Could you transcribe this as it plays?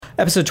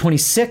Episode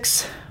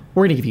 26,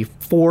 we're going to give you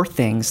 4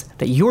 things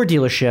that your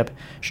dealership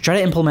should try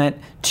to implement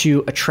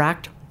to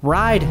attract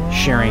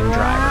ride-sharing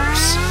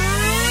drivers.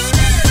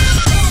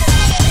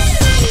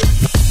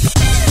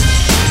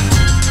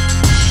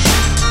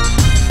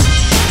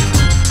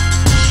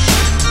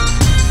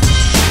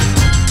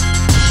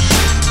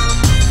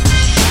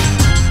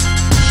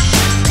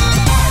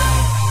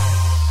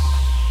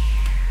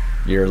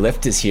 Your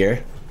Lyft is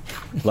here.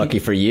 Lucky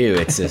for you,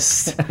 it's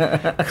this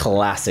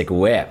classic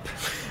whip.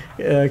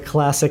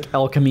 Classic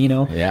El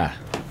Camino. Yeah.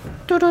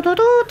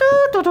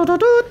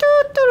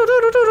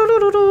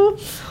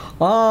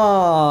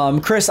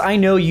 Chris, I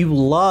know you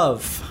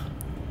love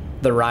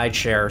the ride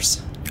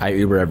shares. I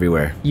Uber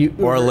everywhere.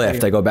 Or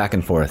Lyft. I go back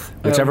and forth.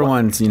 Whichever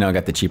one's,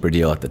 got the cheaper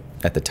deal at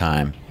the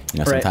time.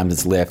 Sometimes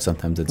it's Lyft,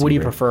 sometimes it's What do you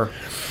Uber. prefer?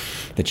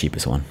 The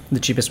cheapest one. The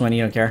cheapest one,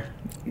 you don't care?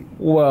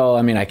 Well,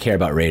 I care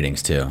about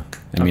ratings too.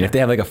 If they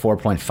have like a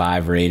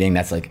 4.5 rating,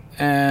 that's like,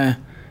 Okay.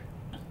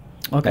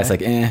 That's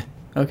like,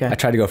 Okay. I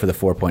try to go for the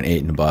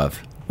 4.8 and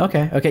above.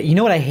 Okay. You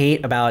know what I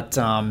hate about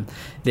the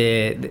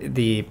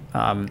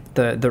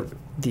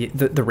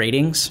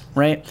ratings,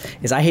 right?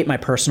 Is I hate my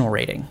personal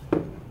rating.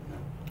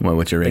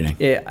 What's your rating?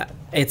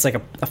 It's like a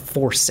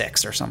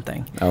 4.6 or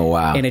something. Oh,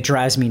 wow. And it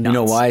drives me nuts. You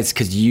know why? It's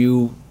because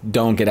you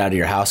don't get out of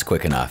your house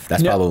quick enough.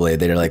 That's probably,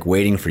 they're like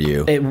waiting for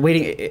you.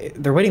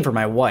 They're waiting for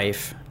my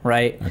wife,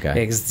 right? Okay.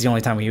 Because it's the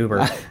only time we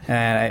Uber.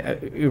 And I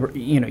Uber,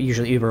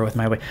 usually Uber with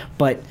my wife.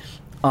 But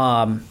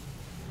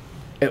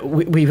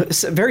we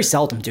very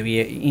seldom do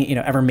we,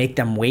 ever make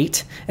them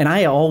wait. And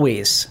I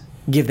always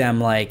give them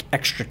like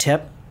extra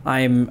tip.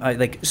 I'm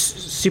like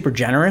super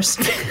generous.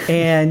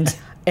 and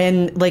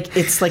like,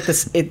 it's like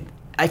this,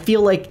 I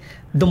feel like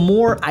the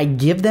more I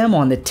give them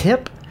on the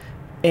tip,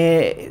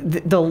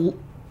 the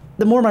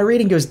more my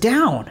rating goes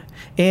down.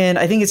 And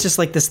I think it's just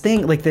like this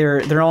thing, like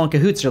they're all in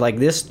cahoots. They're like,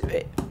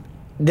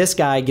 this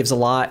guy gives a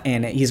lot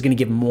and he's going to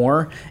give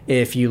more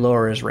if you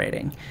lower his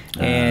rating.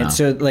 And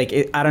so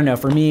like, I don't know,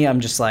 for me, I'm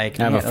just like,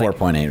 I have a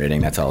 4.8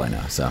 rating. That's all I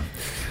know. So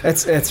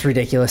that's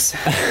ridiculous.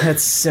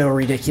 That's so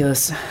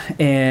ridiculous.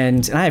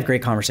 And I have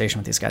great conversation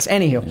with these guys.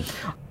 Anywho,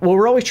 what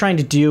we're always trying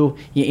to do,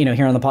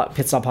 here on the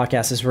Pit Stop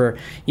Podcast is we're,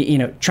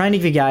 trying to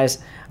give you guys,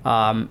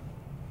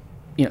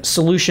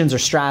 solutions or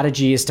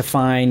strategies to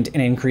find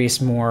and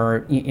increase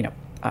more,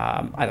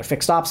 either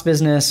fixed ops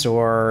business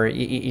or,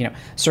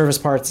 service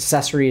parts,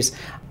 accessories,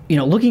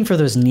 looking for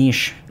those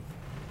niche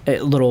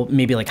little,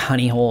 maybe like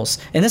honey holes.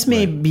 And this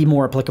may be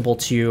more applicable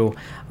to,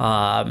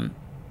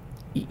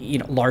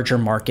 larger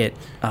market,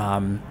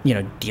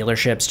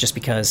 dealerships, just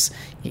because,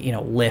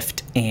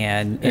 Lyft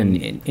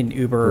and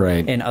Uber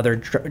and other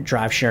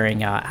drive sharing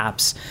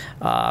apps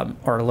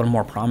are a little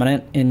more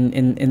prominent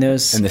in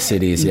those in the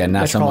cities. Yeah,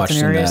 not so much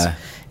areas.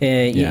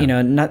 in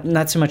the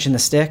not so much in the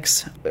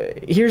sticks.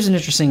 Here's an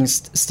interesting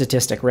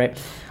statistic, right?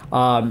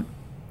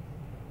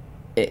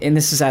 And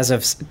this is as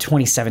of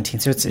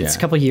 2017, so it's a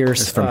couple of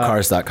years. It's from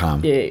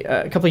Cars.com.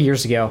 A couple of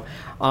years ago.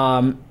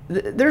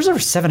 There's over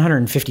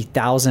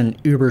 750,000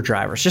 Uber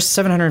drivers, just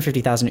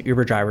 750,000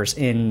 Uber drivers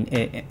on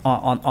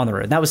the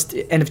road. That was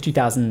the end of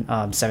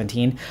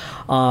 2017.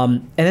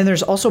 And then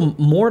there's also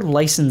more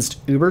licensed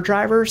Uber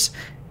drivers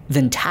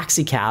than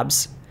taxi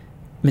cabs,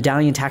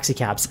 medallion taxi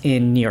cabs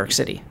in New York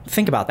City.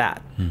 Think about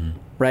that,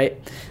 right?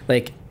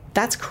 Like,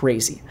 that's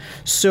crazy.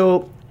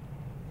 So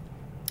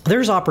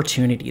there's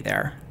opportunity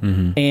there.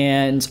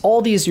 And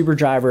all these Uber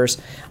drivers,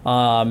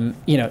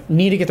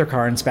 need to get their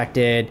car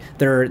inspected.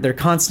 They're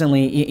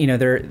constantly,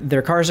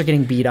 their cars are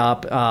getting beat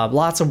up,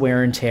 lots of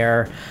wear and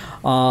tear.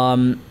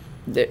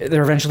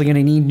 They're eventually going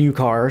to need new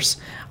cars.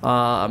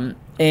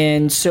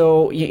 And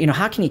so,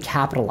 how can you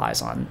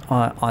capitalize on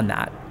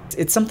that?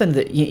 It's something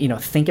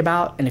that, think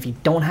about. And if you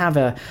don't have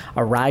a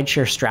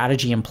rideshare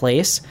strategy in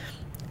place,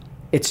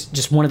 it's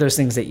just one of those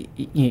things that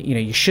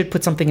you should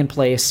put something in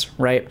place,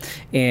 right?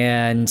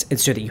 And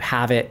it's so that you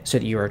have it, so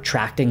that you're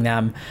attracting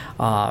them.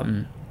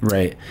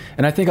 Right.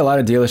 And I think a lot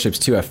of dealerships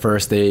too, at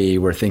first they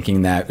were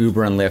thinking that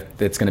Uber and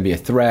Lyft, it's going to be a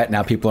threat.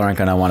 Now people aren't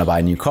going to want to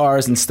buy new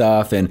cars and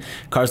stuff. And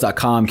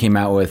Cars.com came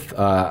out with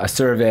a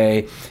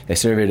survey. They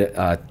surveyed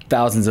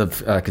thousands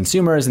of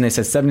consumers, and they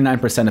said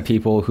 79% of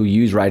people who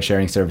use ride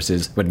sharing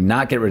services would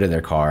not get rid of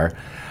their car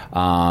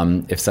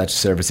if such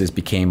services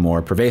became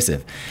more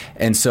pervasive.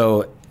 And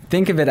so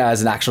think of it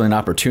as actually an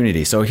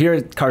opportunity. So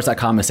here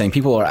Cars.com is saying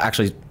people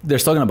they're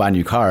still going to buy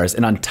new cars.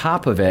 And on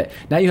top of it,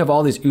 now you have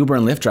all these Uber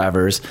and Lyft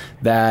drivers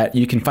that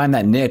you can find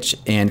that niche.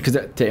 And because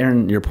to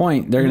Aaron, your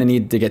point, they're going to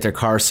need to get their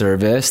car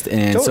serviced.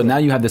 And so now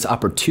you have this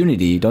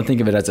opportunity. Don't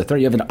think of it as a threat.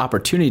 You have an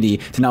opportunity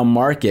to now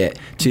market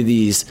to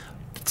these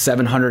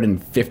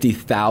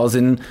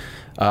 750,000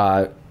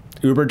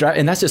 Uber drive,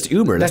 and that's just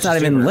Uber. That's not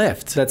even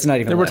Lyft. That's not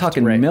even. We're Lyft,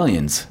 talking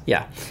millions.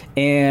 Yeah,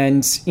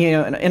 and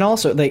and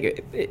also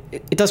like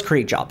it does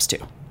create jobs too,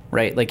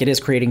 right? Like it is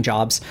creating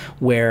jobs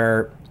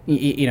where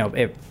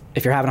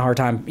if you're having a hard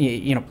time,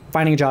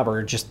 finding a job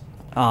or just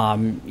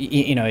and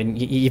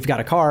you've got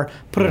a car,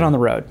 put it on the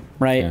road,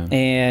 right? Yeah.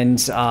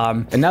 And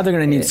now they're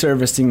going to need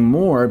servicing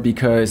more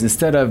because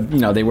instead of,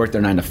 they work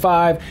their 9 to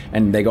 5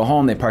 and they go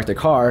home, they park their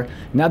car.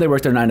 Now they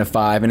work their 9 to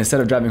 5 and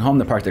instead of driving home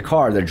to park their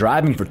car, they're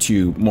driving for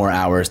 2 more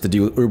hours to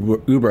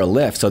do Uber or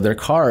Lyft. So their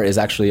car is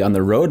actually on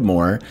the road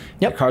more.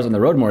 Yep. The car's on the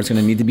road more. It's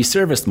going to need to be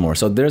serviced more.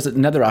 So there's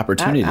another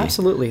opportunity.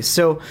 Absolutely.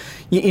 So,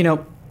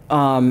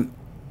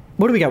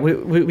 what do we got?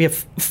 We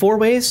have 4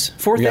 ways,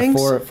 4 we things.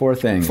 Got four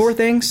things. 4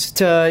 things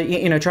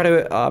to try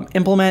to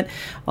implement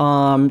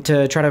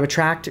to try to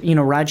attract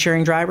ride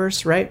sharing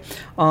drivers. Right.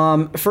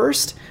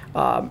 First,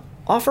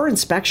 offer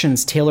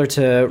inspections tailored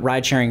to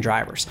ride sharing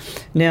drivers.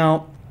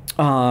 Now,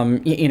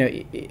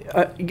 you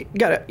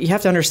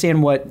have to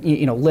understand what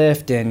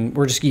Lyft, and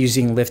we're just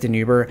using Lyft and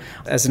Uber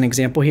as an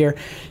example here.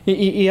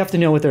 You have to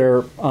know what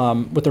their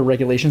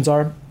regulations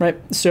are, right?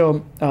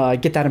 So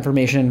get that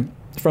information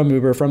from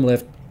Uber, from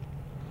Lyft,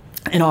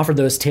 and offer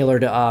those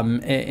tailored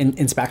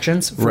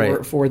inspections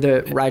for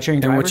the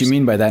ride-sharing drivers. And what you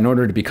mean by that, in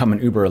order to become an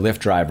Uber or Lyft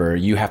driver,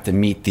 you have to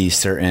meet these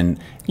certain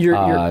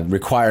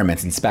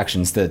requirements,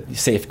 inspections that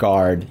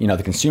safeguard,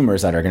 the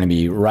consumers that are going to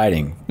be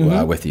riding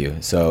with you.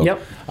 So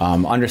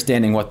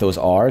understanding what those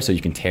are so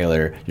you can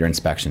tailor your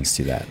inspections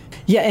to that.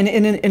 Yeah, and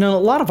in a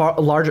lot of our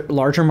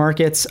larger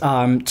markets,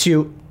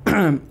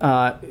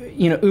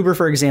 Uber,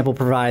 for example,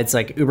 provides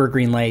like Uber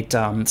green light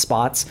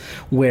spots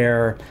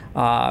where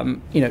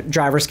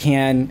drivers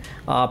can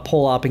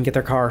pull up and get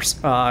their car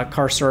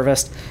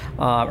serviced,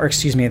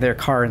 their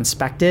car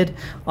inspected.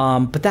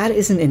 But that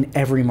isn't in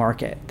every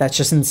market. That's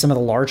just in some of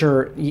the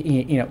larger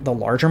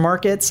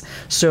markets.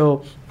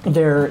 So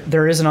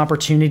there is an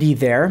opportunity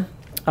there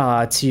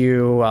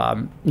to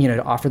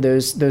offer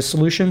those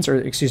solutions,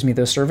 or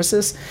those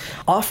services.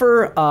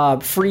 Offer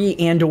free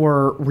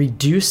and/or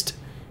reduced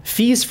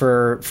fees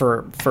for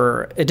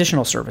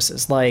additional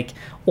services like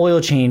oil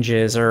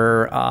changes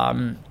or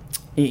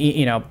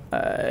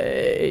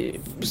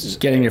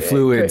getting your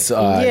fluids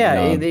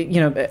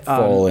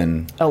full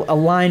and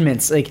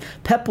alignments. Like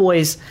Pep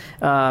Boys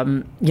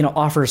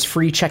offers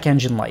free check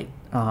engine light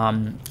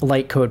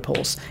code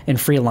pulls and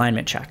free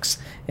alignment checks,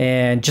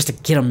 and just to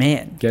get them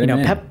in.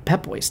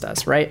 Pep Boys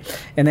does, right?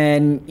 And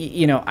then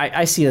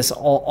I see this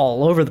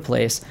all over the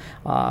place.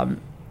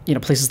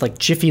 Places like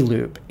Jiffy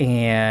Lube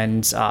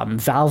and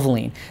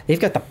Valvoline, they've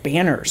got the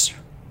banners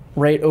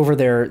right over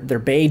their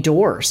bay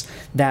doors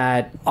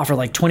that offer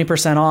like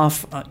 20%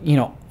 off,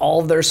 all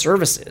of their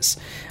services.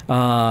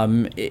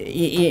 And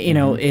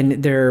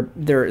they're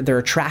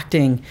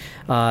attracting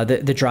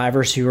the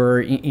drivers who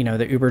are,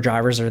 the Uber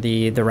drivers or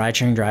the ride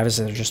sharing drivers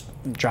that are just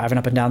driving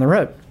up and down the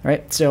road,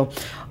 right? So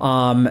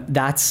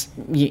that's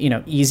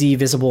easy,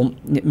 visible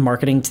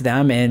marketing to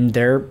them, and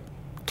they're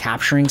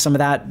capturing some of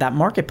that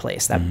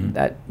marketplace,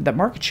 that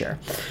market share.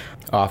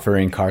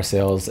 Offering car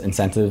sales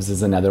incentives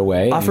is another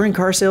way. Offering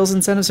car sales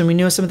incentives, and we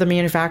know some of the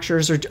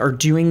manufacturers are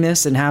doing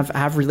this and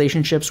have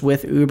relationships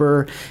with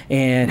Uber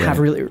and have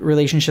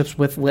relationships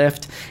with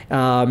Lyft,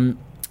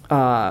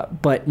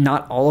 but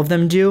not all of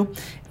them do.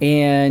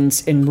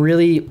 And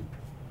really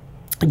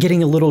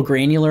getting a little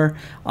granular,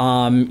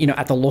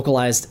 at the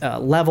localized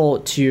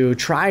level to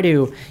try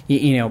to,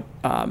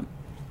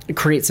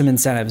 create some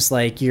incentives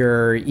like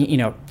your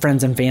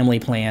friends and family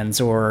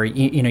plans, or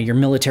your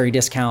military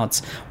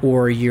discounts,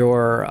 or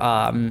your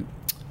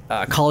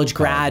college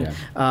grad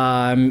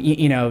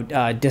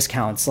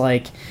discounts.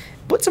 Like,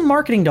 put some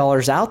marketing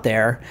dollars out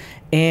there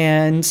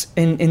and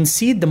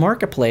seed the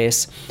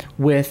marketplace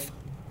with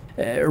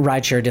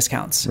rideshare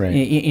discounts,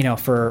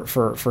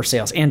 for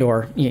sales and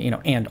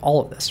and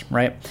all of this,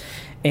 right?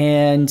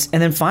 And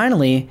then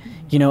finally,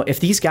 if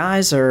these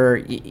guys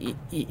are,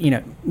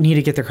 need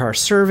to get their car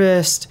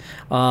serviced,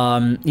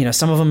 some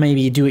of them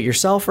maybe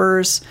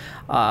do-it-yourselfers,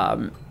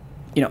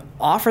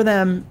 offer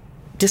them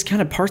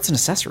discounted parts and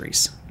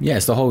accessories. Yeah,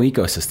 it's the whole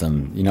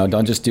ecosystem.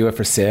 Don't just do it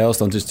for sales.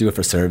 Don't just do it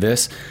for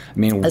service. I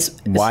mean,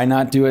 why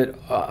not do it,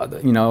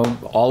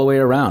 all the way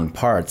around?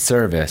 Parts,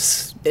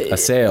 service,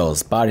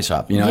 sales, body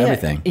shop,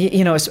 everything.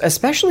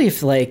 Especially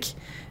if like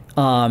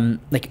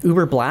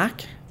Uber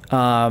Black,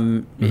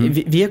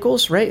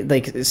 vehicles, right?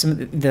 Like some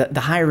of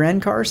the higher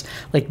end cars,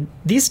 like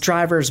these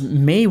drivers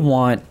may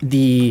want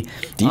the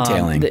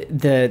detailing,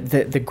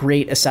 the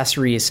great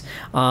accessories,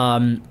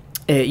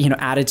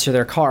 added to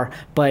their car.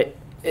 But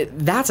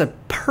that's a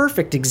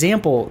perfect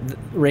example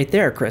right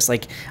there, Chris.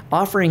 Like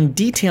offering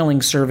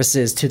detailing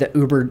services to the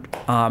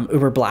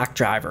Uber Black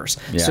drivers,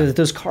 so that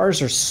those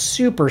cars are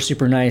super,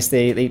 super nice.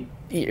 They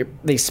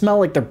smell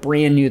like they're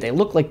brand new. They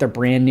look like they're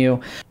brand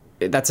new.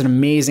 That's an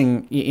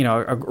amazing,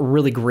 a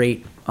really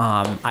great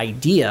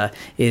idea.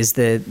 Is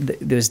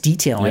those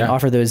detailing,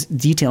 offer those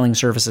detailing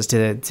services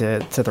to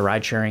the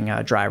ride sharing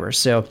drivers.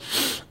 So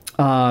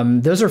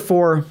those are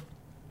four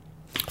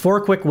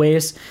quick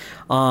ways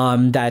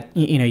that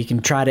you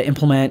can try to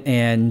implement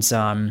and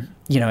and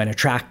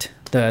attract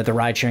the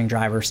ride sharing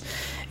drivers.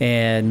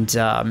 And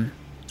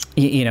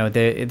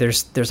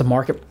there's a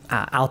market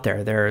out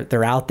there.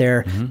 They're out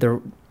there.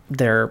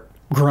 They're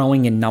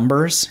growing in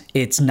numbers.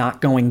 It's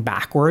not going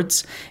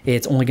backwards.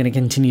 It's only going to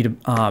continue to,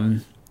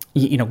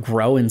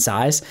 grow in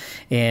size.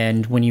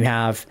 And when you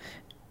have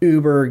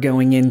Uber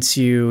going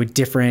into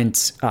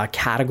different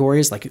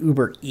categories like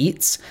Uber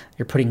Eats,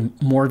 you're putting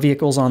more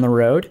vehicles on the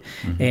road,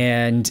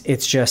 and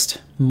it's just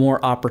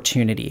more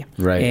opportunity.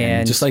 Right.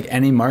 And just like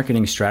any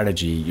marketing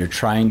strategy, you're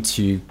trying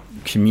to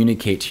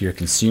communicate to your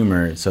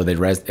consumer so that it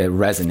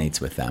resonates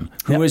with them.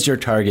 Who is your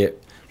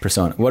target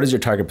persona? What is your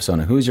target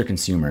persona? Who is your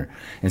consumer?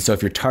 And so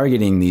if you're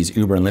targeting these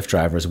Uber and Lyft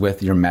drivers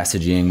with your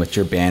messaging, with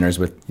your banners,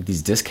 with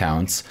these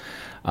discounts,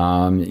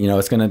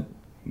 it's going to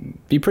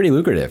be pretty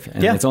lucrative,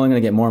 and it's only going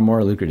to get more and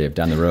more lucrative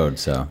down the road.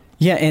 So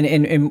yeah,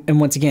 and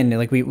once again,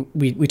 like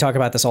we talk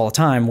about this all the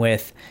time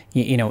with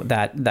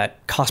that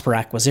cost per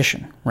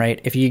acquisition,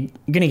 right? If you're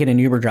going to get an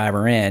Uber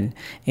driver in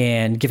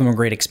and give him a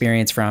great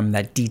experience from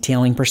that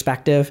detailing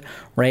perspective,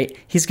 right?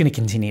 He's going to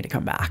continue to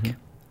come back,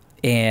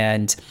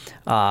 and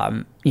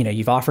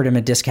you've offered him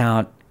a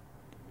discount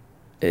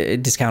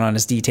on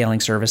his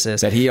detailing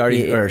services that he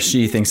already or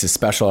she thinks is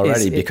special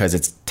already because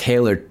it's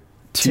tailored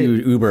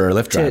to Uber or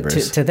Lyft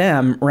drivers. To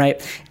them,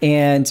 right?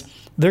 And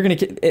they're going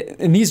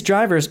to, and these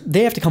drivers,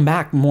 they have to come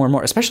back more and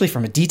more, especially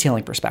from a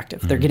detailing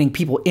perspective. They're getting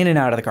people in and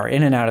out of the car,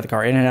 in and out of the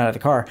car, in and out of the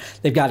car.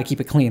 They've got to keep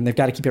it clean. They've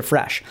got to keep it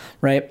fresh,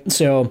 right?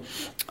 So,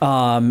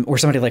 or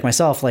somebody like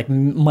myself,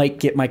 might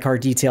get my car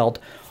detailed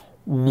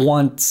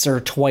once or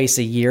twice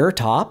a year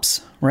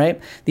tops,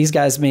 right? These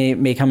guys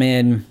may come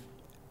in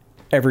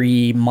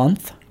every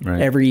month,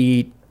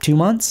 every 2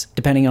 months,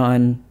 depending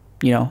on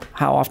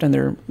how often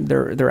they're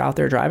out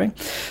there driving.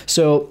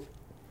 So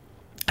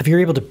if you're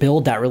able to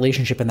build that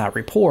relationship and that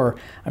rapport,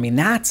 I mean,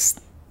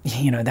 that's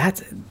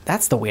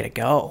the way to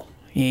go.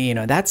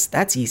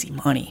 That's easy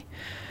money.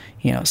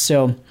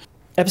 So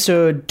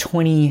episode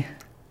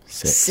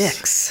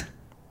 26.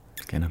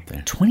 Getting up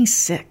there.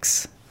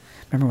 26.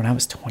 Remember when I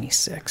was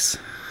 26?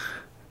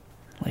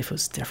 Life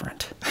was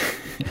different.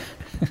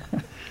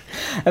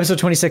 Episode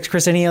 26.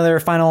 Chris, any other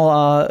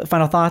final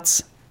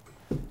thoughts?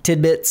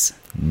 Tidbits?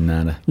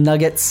 Nada.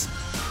 Nuggets?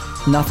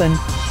 Nothing?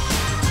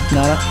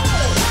 Nada?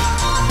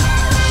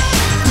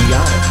 You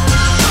got it.